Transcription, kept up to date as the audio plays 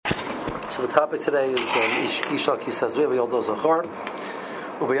So the topic today is Isha Kisazwe V'Yoldo Zachor.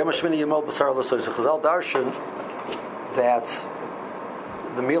 Ubeyam Shmini Yimol B'Sar Lo Soy Chazal Darshan that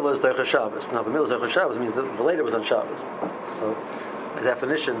the meal is Doicha Shabbos. Now the meal is Doicha Shabbos means that the later was on Shabbos. So by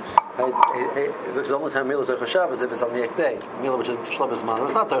definition, because the only time meal is Doicha Shabbos if it's on the 8th day. The meal which is Shlom Zman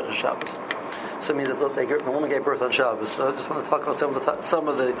is not Doicha Shabbos. So it means that the woman gave birth on Shabbos. So I just want to talk about some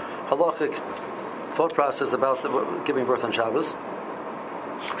of the halachic thought process about giving birth on Shabbos.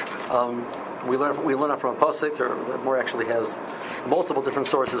 We learn from a pasuk, or more actually has multiple different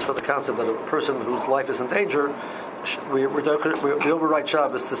sources for the concept that a person whose life is in danger, we override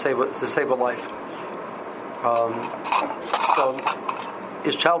Shabbos to save a life. So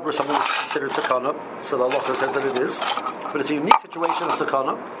is childbirth something that's considered sakana? So the halacha says that it is, but it's a unique situation of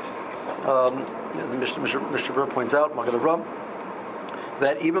sakana. The Mishnah Berurah points out, Magen Avraham,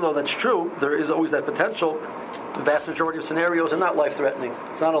 that even though that's true, there is always that potential. The vast majority of scenarios are not life-threatening.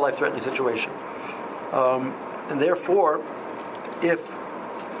 It's not a life-threatening situation. And therefore,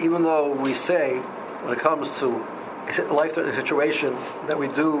 even though we say, when it comes to a life-threatening situation, that we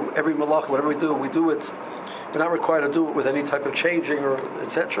do every malach, whatever we do it, we're not required to do it with any type of changing or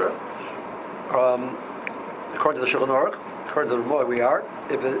etc. According to the Shulchan Aruch, according to the Ramah, we are,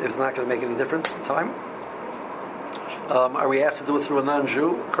 if it's not going to make any difference in time. Are we asked to do it through a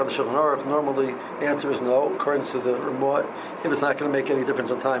non-Jew? According to Shulchan Aruch, normally the answer is no. According to the Ramah, if it's not going to make any difference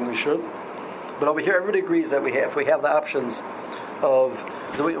in time, we should. But over here, everybody agrees that if we have the options of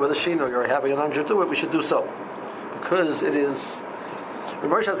doing it with a Shinoi or having a non-Jew do it, we should do so. Because it is...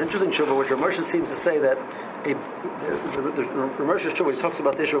 Ramesh has an interesting shuvah, which Ramesh seems to say that the Ramesh's shuvah, he talks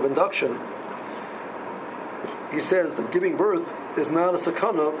about the issue of induction. He says that giving birth is not a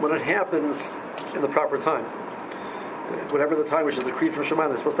sakana when it happens in the proper time. Whatever the time which is decreed from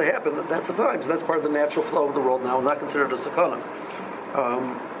Shemaim is supposed to happen, that's the time. So that's part of the natural flow of the world now, not considered a sakana.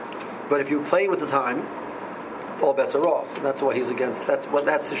 But if you play with the time, all bets are off. And that's why he's against. That's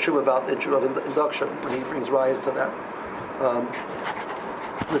the issue about the issue of induction, when he brings rise to that.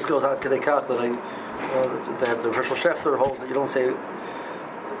 This goes out Kedei Kach that the Hershel Schechter holds that you don't say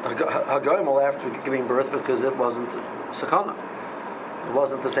Hagayimel after giving birth because it wasn't sakana. It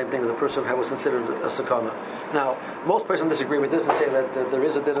wasn't the same thing as a person who was considered a sakana. Now, most persons disagree with this and say that there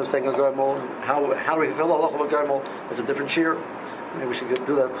is a din of saying a gomel. How do we fulfill the halacha of a gomel? It's a different shear. Maybe we should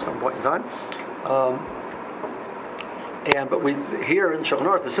do that at some point in time. But we here in Shulchan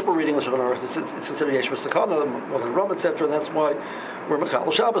Aruch, the simple reading of Shulchan Aruch, it's considered Yesh Sakana, Magen Avraham, etc., and that's why we're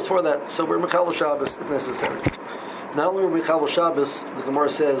Mechal Shabbos for that. So we're Mechal Shabbos if necessary. Not only are we Mechal Shabbos, the Gemara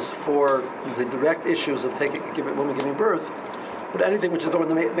says, for the direct issues of women giving birth, but anything which is going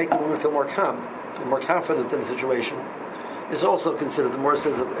to make the woman feel more calm and more confident in the situation is also considered. The Gemara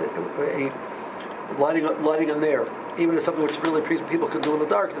says a lighting a nair, even if something which really people can do in the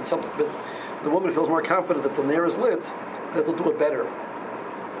dark, then something. But the woman feels more confident that the nair is lit, that they'll do it better.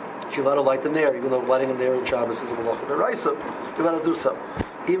 She's allowed to light the nair, even though lighting a nair in Shabbos is a malacha d'oraisa. You're allowed to do so.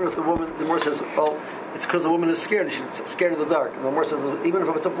 Even if the Gemara says, it's because the woman is scared. She's scared of the dark. And the Gemara says, even if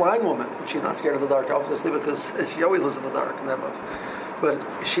it's a blind woman, she's not scared of the dark, obviously, because she always lives in the dark. But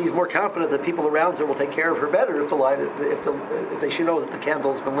she's more confident that people around her will take care of her better if she knows that the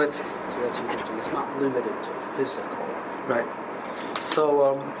candle has been lit. So that's interesting. It's not limited to physical. Right.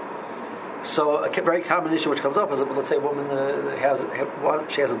 So a very common issue which comes up is that, let's say a woman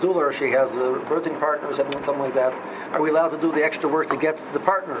she has a doula or she has a birthing partner or something like that. Are we allowed to do the extra work to get the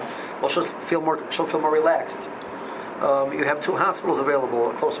partner? Well, she'll feel more relaxed. You have 2 hospitals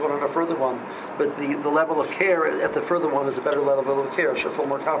available, a closer one and a further one, but the level of care at the further one is a better level of care. She'll feel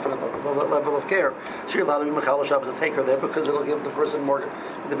more confident about the level of care. So you're allowed to be Mechal Shabbos to take her there because it'll give the person more.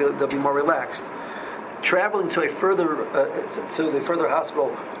 They'll be more relaxed. Traveling to the further hospital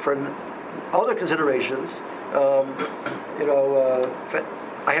for other considerations, I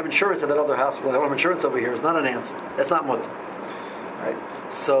have insurance at that other hospital. I don't have insurance over here. It's not an answer. That's not mutter, right?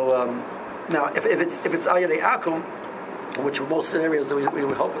 So now, if it's ayadei akum, which in most scenarios we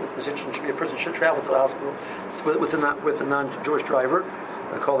would hope that the situation should be a person should travel to the hospital with a non-Jewish driver,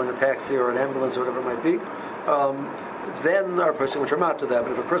 calling a taxi or an ambulance or whatever it might be. Then our person which are not to that.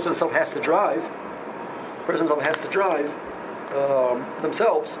 But if a person himself has to drive,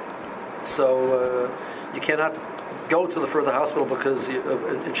 themselves. So you cannot go to the further hospital because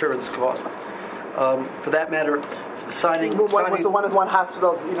of insurance costs. For that matter, signing. One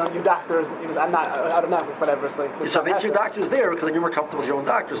hospital's, your doctors, I'm not out of network, whatever. So if it's your doctor's there, because then you're more comfortable with your own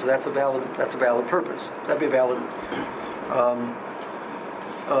doctor, so that's a valid purpose. That'd be a valid.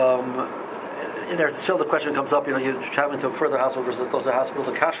 Still the question comes up. You're traveling to a further hospital versus a closer hospital.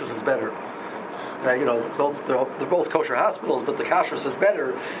 The kashrus is better. They're both kosher hospitals, but the kashrus is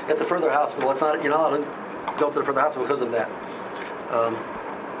better at the further hospital. It's not, you're not allowed to go to the further hospital because of that.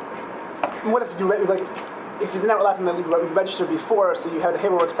 What if you if you didn't have a last name, you registered before, so you have the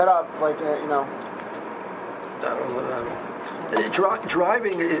paperwork set up, I don't know.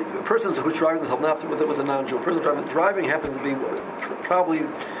 Driving, a person who's driving themselves not with a non-Jew, a person driving happens to be probably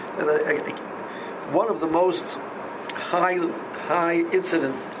one of the most high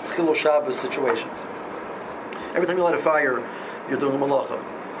incident Chilul Shabbos situations. Every time you light a fire, you're doing a malacha.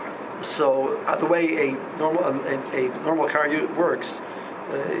 So the way a normal car works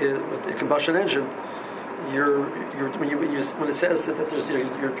with a combustion engine, when it says that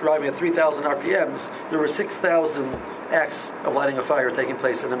you're driving at 3,000 RPMs, there were 6,000 acts of lighting a fire taking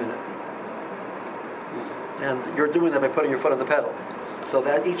place in a minute, and you're doing that by putting your foot on the pedal. So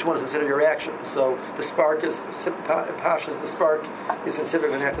that each one is considered your action. So the spark the spark is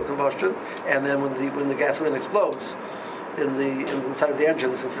considered an act of combustion, and then when the gasoline explodes in the inside of the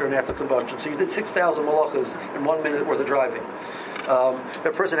engine, it's considered an act of combustion. So you did 6,000 malachas in 1 minute worth of driving.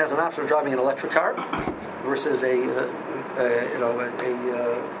 A person has an option of driving an electric car versus a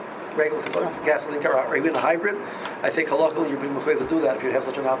regular gasoline car, or even a hybrid. I think halakhically you'd be mechuyev to do that if you have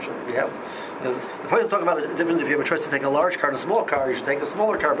such an option. If you have, the point I'm talking about is the difference. If you have a choice to take a large car and a small car, you should take a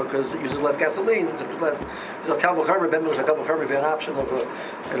smaller car because it uses less gasoline. There's a couple of if you have an option of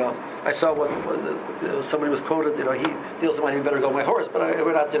I saw when somebody was quoted. He deals with money. Better go my horse, but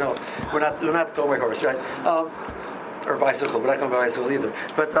we're not going my horse, right? Or bicycle. We're not going by bicycle either.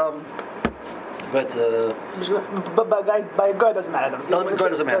 But by a guy doesn't matter. The guy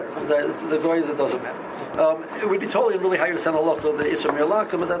doesn't matter. The guy it doesn't matter. It would be totally really higher to send a lot of the Isra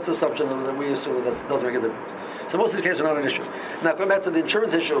Mirlaka, but that's the assumption that we assume that doesn't make a difference. So most of these cases are not an issue. Now going back to the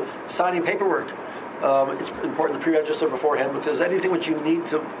insurance issue, signing paperwork. It's important to pre-register beforehand because anything which you need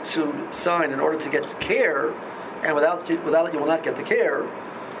to sign in order to get care, and without it you will not get the care.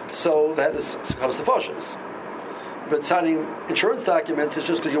 So that is called sufficient. But signing insurance documents is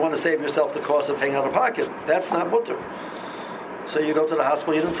just because you want to save yourself the cost of paying out of pocket. That's not mutter. So you go to the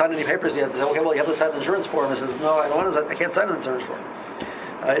hospital, you didn't sign any papers yet. They say, okay, well, you have to sign the insurance form. He says, no, I don't want to. I can't sign an insurance form.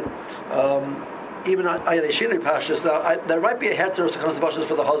 Right? Even I had a shiri pashas. Now there might be a heter of circumstances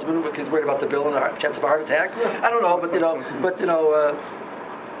for the husband because he's worried about the bill and a chance of a heart attack. I don't know, but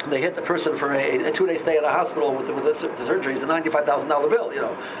they hit the person for a 2-day stay at a hospital with the surgery. It's a $95,000 bill. I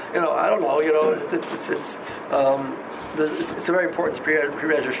don't know. It's very important to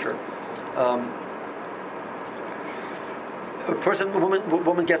pre-register. A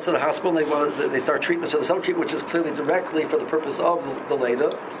woman gets to the hospital and they start treatment. So there's some treatment which is clearly directly for the purpose of the Leda,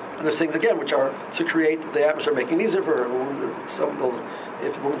 and there's things again which are to create the atmosphere, making it easier for her.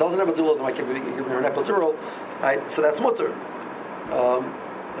 If a woman doesn't have a doula, they might give her an epidural. Right? So that's mutter.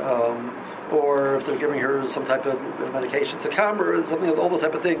 Or if they're giving her some type of medication to calm her, something of all those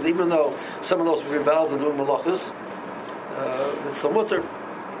type of things. Even though some of those will be involved in doing malachas, it's still mutter.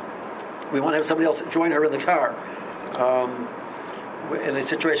 We want to have somebody else join her in the car. In a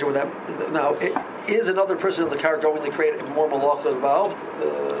situation where that now is another person in the car going to create more malacha involved?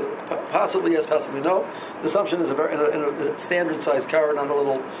 Possibly yes, possibly no. The assumption is in a standard sized car, not a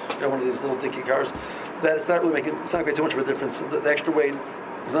little, one of these little dinky cars, that it's not really it's not going to make too much of a difference. The extra weight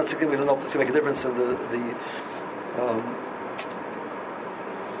is not significant enough to make a difference in the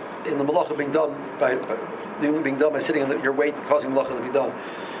malacha being done by sitting on your weight causing malacha to be done,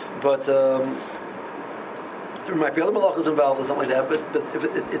 but. There might be other malachas involved or something like that, but if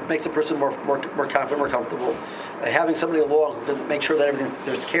it makes the person more confident, more comfortable. Having somebody along who can make sure that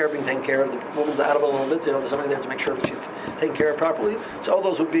there's care being taken care of, the woman's out of it a little bit, there's somebody there to make sure that she's taken care of properly. So all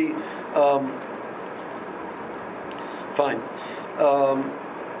those would be fine.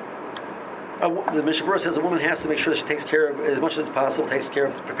 The Mishnah Berurah says a woman has to make sure that she takes care of, as much as possible,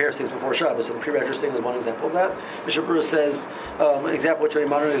 prepares things before Shabbos. So the pre-registering is one example of that. Mishnah Berurah says, an example, which is a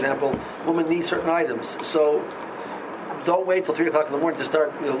modern example, women need certain items. So don't wait till 3 o'clock in the morning to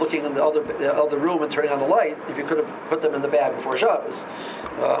start looking in the other room and turning on the light. If you could have put them in the bag before Shabbos.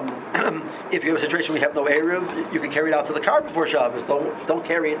 If you have a situation where you have no Erev, you can carry it out to the car before Shabbos. Don't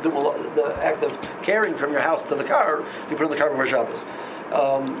carry it. Do the act of carrying from your house to the car. You put it in the car before Shabbos.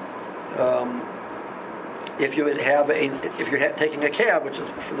 If you're taking a cab, which is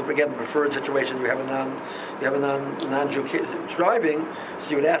the preferred situation, you have a non-Jew driving, so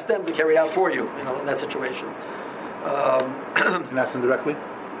you would ask them to carry it out for you, in that situation. You can ask them directly?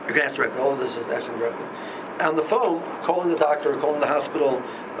 You can ask directly. All of this is asking directly. On the phone, calling the doctor, calling the hospital.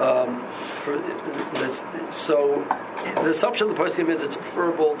 So the assumption of the person is it's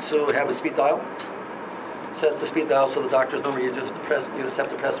preferable to have a speed dial. Set the speed dial so the doctor's number. You just have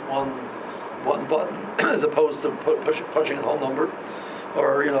to press 1 one button as opposed to punching a whole number,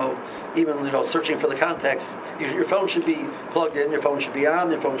 or even searching for the contacts. Your phone should be plugged in. Your phone should be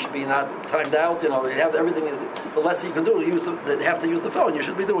on. Your phone should be not timed out. You have everything. The less you can do to have to use the phone, you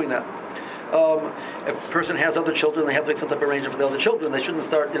should be doing that. If a person has other children, they have to make some type of arrangement for the other children. They shouldn't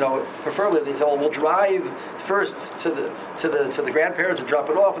start, preferably they say, "Oh, we'll drive first to the grandparents and drop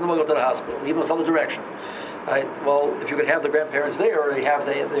it off, and then we'll go to the hospital," even though it's other direction. Right? Well, if you could have the grandparents there, or they have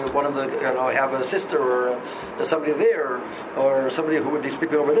one of the have a sister or somebody there, or somebody who would be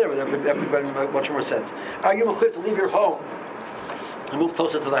sleeping over there, that would make much more sense. Are you equipped to leave your home and move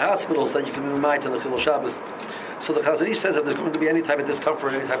closer to the hospital so that you can be mind to the Chilul Shabbos? So the Chazon Ish says if there's going to be any type of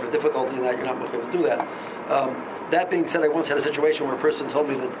discomfort, any type of difficulty in that, you're not equipped to do that. That being said, I once had a situation where a person told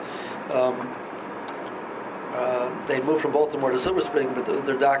me that they'd moved from Baltimore to Silver Spring, but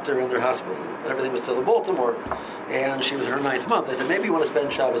their doctor and their hospital, everything was still in Baltimore, and she was in her 9th month. I said, maybe you want to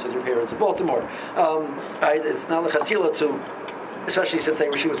spend Shabbos with your parents in Baltimore. It's not lechatchila to, especially since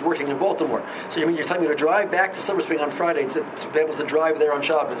she was working in Baltimore. So you mean you're telling me to drive back to Silver Spring on Friday to be able to drive there on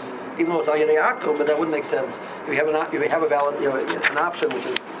Shabbos, even though it's Al Yedei Yaakov, but that wouldn't make sense. If you have a valid, an option, which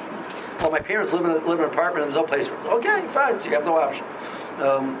is, well, my parents live in an apartment and there's no place. Okay, fine. So you have no option.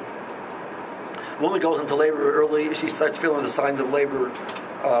 Woman goes into labor early. She starts feeling the signs of labor.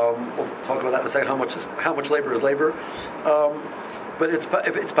 We'll talk about that in a second. How much labor is labor? But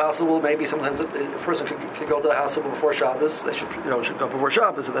if it's possible, maybe sometimes a person could go to the hospital before Shabbos. They should go before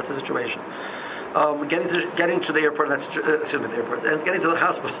Shabbos if that's the situation. Getting to the airport, and getting to the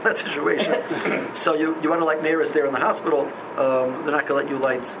hospital, that situation. So you want to light neiros there in the hospital. They're not going to let you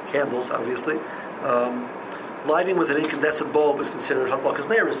light candles, obviously. Lighting with an incandescent bulb is considered hadlakas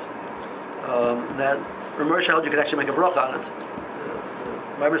neiros. That Ramesh held you could actually make a bracha on it.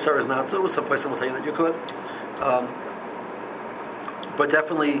 My Messiah is not so. Some person will tell you that you could. But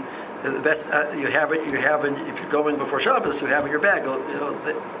definitely, the best you have it. If you're going before Shabbos, you have in your bag.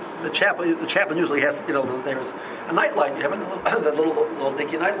 The chaplain usually has. There's a night light. You have the little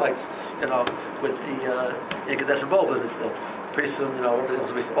dinky night lights. With the incandescent bulb in it still. Pretty soon,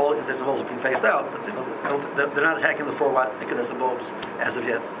 everything's all incandescent bulbs are being phased out. But they're not hacking the 4-watt incandescent bulbs as of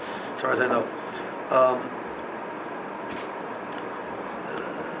yet, as far as I know.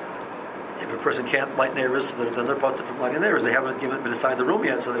 If a person can't light neiros, then they're bought from lighting neiros. They haven't been assigned the room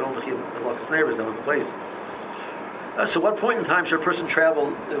yet, so they don't keep halakas neiros. They don't have a place. So, what point in time should a person travel?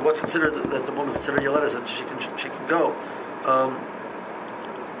 What's considered that the woman's considered yoledes that she can go?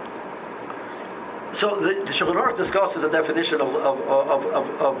 So the Shulchan Aruch discusses a definition of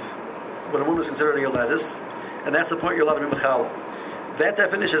when a woman is considered a yoledes, and that's the point you're allowed to be mechal. That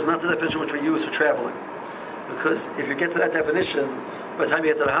definition is not the definition which we use for traveling, because if you get to that definition, by the time you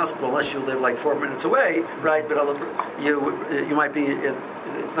get to the hospital, unless you live like 4 minutes away, right? But you might be.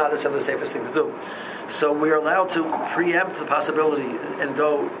 It's not necessarily the safest thing to do. So we are allowed to preempt the possibility and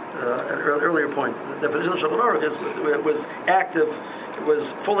go at an earlier point. The definition of Shulchan Aruch was active. It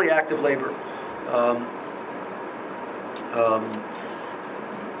was fully active labor.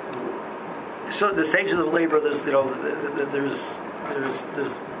 So the stages of labor, there's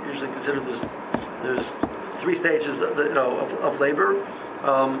usually considered there's 3 stages of labor,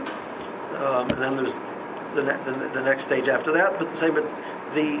 and then there's the next stage after that. But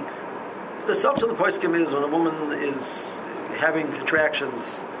the assumption of the poskim is when a woman is having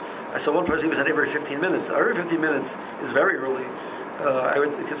contractions. I saw one person even said every 15 minutes. Every 15 minutes is very early. I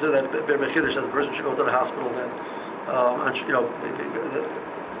would consider that a bit of a chiddush that the person should go to the hospital then.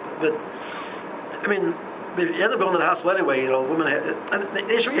 But I mean, if you end up going to the hospital anyway, women. The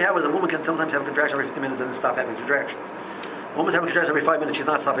issue you have is a woman can sometimes have a contraction every 15 minutes and then stop having contractions. A woman's having contractions every 5 minutes; she's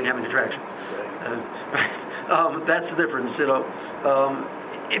not stopping having contractions. Right? That's the difference.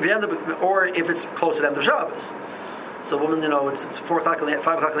 If you end up, or if it's close to the end of Shabbos. So a woman, it's 5 o'clock in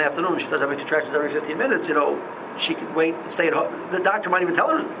the afternoon. She starts having contractions every 15 minutes. She could wait, stay at home. The doctor might even tell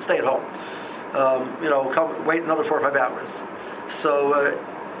her to stay at home. Come wait another 4 or 5 hours. So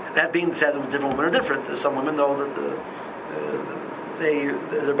that being said, different women are different. Some women know that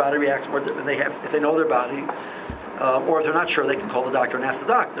their body reacts more. If they know their body, or if they're not sure, they can call the doctor and ask the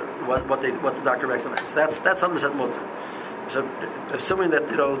doctor what the doctor recommends. That's 100% mutter. So, assuming that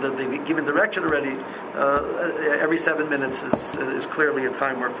that they've given direction already, every 7 minutes is clearly a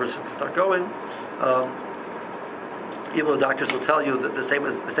time where a person can start going. Even though doctors will tell you that the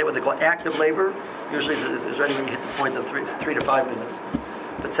statement they call active labor usually is ready when you hit the point of 3 to 5 minutes.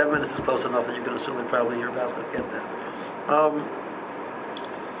 But 7 minutes is close enough that you can assume that probably you're about to get there.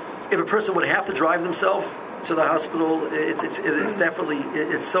 If a person would have to drive themselves to the hospital, it's definitely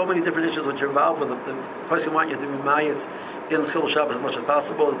it's so many different issues which are involved with them. The person want you to be mayit in Chilul Shabbos as much as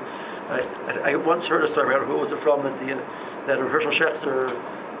possible. I once heard a story about who was it from that Herschel Schechter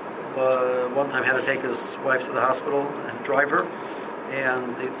one time had to take his wife to the hospital and drive her,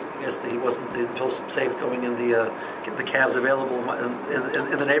 and I guess he didn't feel safe going in the cabs available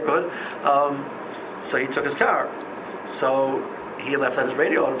in the neighborhood, so he took his car. So he left on his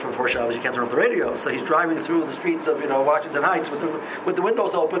radio on for 4 hours. You can't turn off the radio, so he's driving through the streets of Washington Heights with the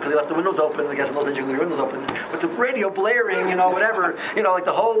windows open, because he left the windows open. I guess in those days you leave your windows open with the radio blaring, whatever, like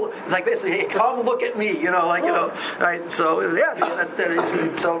the whole. It's like basically, hey, come look at me, right? So yeah,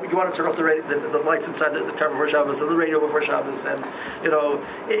 so you want to turn off the radio, the lights inside the car before Shabbos, and the radio before Shabbos, and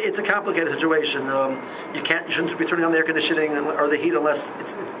it's a complicated situation. You shouldn't be turning on the air conditioning or the heat unless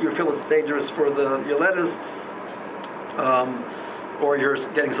you feel it's dangerous for your letters. Or you're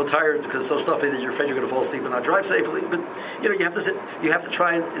getting so tired because it's so stuffy that you're afraid you're going to fall asleep and not drive safely. But you have to sit. You have to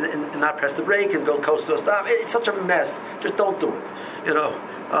try and not press the brake and go close to a stop. It's such a mess. Just don't do it. You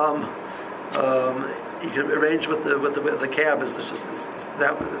can arrange with the cab.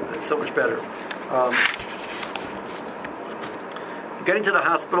 It's so much better. Getting to the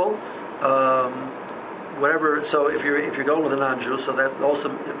hospital. Whatever. So if you're going with a non-Jew, so that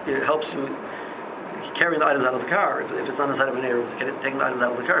also it helps you. Carrying the items out of the car. If it's on the side of an area, taking the items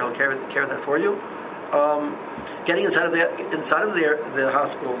out of the car, he'll carry that for you. Getting inside of the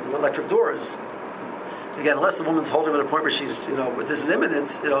hospital, electric doors. Again, unless the woman's holding at a point where she's, this is imminent,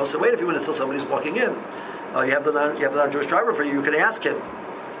 so wait a few minutes till somebody's walking in. You have the non-Jewish driver for you. You can ask him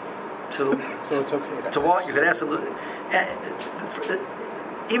to it's okay to walk. You can ask him.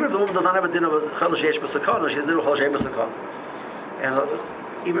 Even if the woman does not have a din of a chal sheyesh b'sakana, she has a din of chal sheyesh b'sakana. And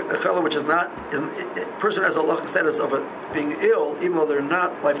even a color which is not, a person has a halachic status of it being ill, even though they're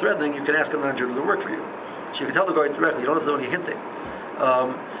not life-threatening, you can ask a non-Jew to do work for you. So you can tell the guy directly. You don't have to do any hinting.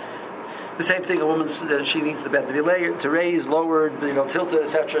 The same thing. A woman, she needs the bed to be raised, lowered, tilted,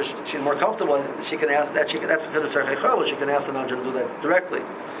 etc. She's more comfortable, and she can ask that. That's considered tzarchei challah. She can ask the non-Jew to do that directly.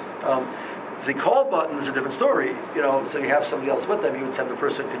 The call button is a different story, so you have somebody else with them, you would send the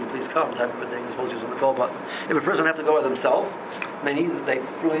person, can you please come, type of a thing, as opposed to using the call button. If a person would have to go by themselves, they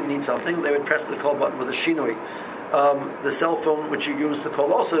really need something, they would press the call button with a shinui. The cell phone, which you use to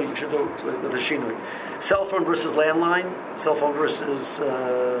call also, you should do with a shinui. Cell phone versus landline, cell phone versus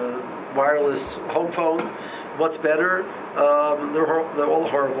wireless home phone, what's better? They're all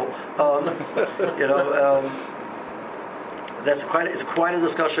horrible. It's quite a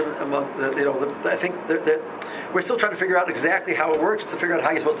discussion among I think we're still trying to figure out exactly how it works to figure out how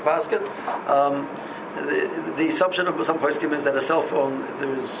you're supposed to pass it. The assumption of some poskim is that a cell phone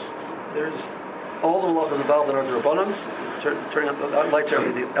there's all the malachas involved in the rabbanans, turning on the lights are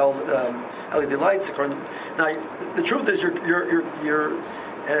LED lights. Now the truth is you're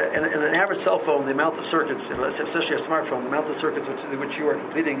in an average cell phone, the amount of circuits, especially a smartphone, the amount of circuits which you are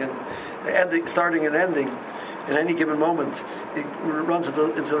completing and starting and ending in any given moment, it runs into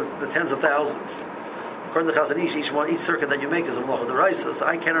the tens of thousands. According to Chazon Ish, each circuit that you make is a malacha d'oraisa. So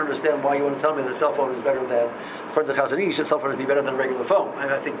I can't understand why you want to tell me that a cell phone is better than, according to Chazon Ish, a cell phone would be better than a regular phone.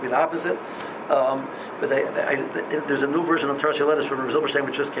 I think it would be the opposite. But there's a new version of Torah Letters from Rav Zilberstein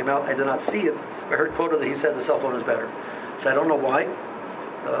which just came out. I did not see it. I heard quoted that he said the cell phone is better. So I don't know why.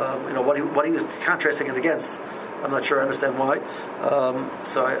 What he was contrasting it against. I'm not sure I understand why.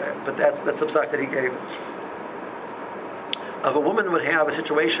 But that's the psak that he gave. If a woman would have a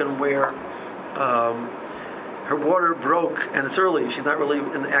situation where her water broke and it's early, she's not really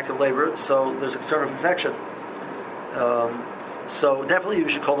in the active labor, so there's a concern of infection. So definitely you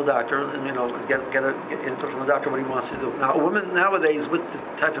should call the doctor and get input from the doctor what he wants to do. Now a woman nowadays with the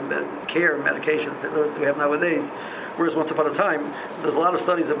type of medications that we have nowadays, whereas once upon a time there's a lot of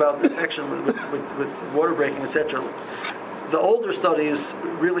studies about infection with water breaking, etc. The older studies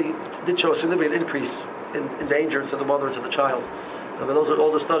really did show a significant increase in danger to the mother and to the child. But those are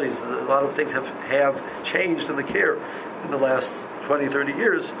older studies. A lot of things have changed in the care in the last 20, 30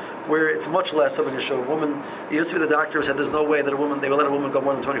 years, where it's much less of an issue. A woman, it used to be the doctor said there's no way that they will let a woman go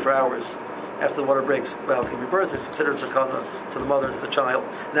more than 24 hours after the water breaks while giving birth. It's considered sakana to the mother and to the child.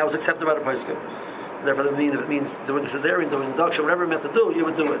 And that was accepted by the poskim. Therefore, if it means doing a cesarean, doing induction, whatever it meant to do, you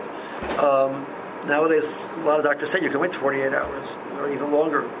would do it. Nowadays, a lot of doctors say you can wait 48 hours or even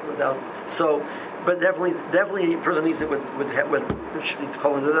longer without. But definitely, a person needs it should be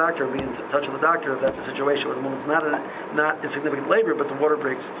calling the doctor, be in touch with the doctor if that's the situation where the woman's not in significant labor, but the water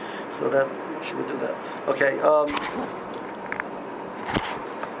breaks, so that she would do that. Okay.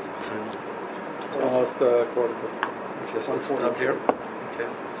 It's almost quarter to. Let's stop here. Okay.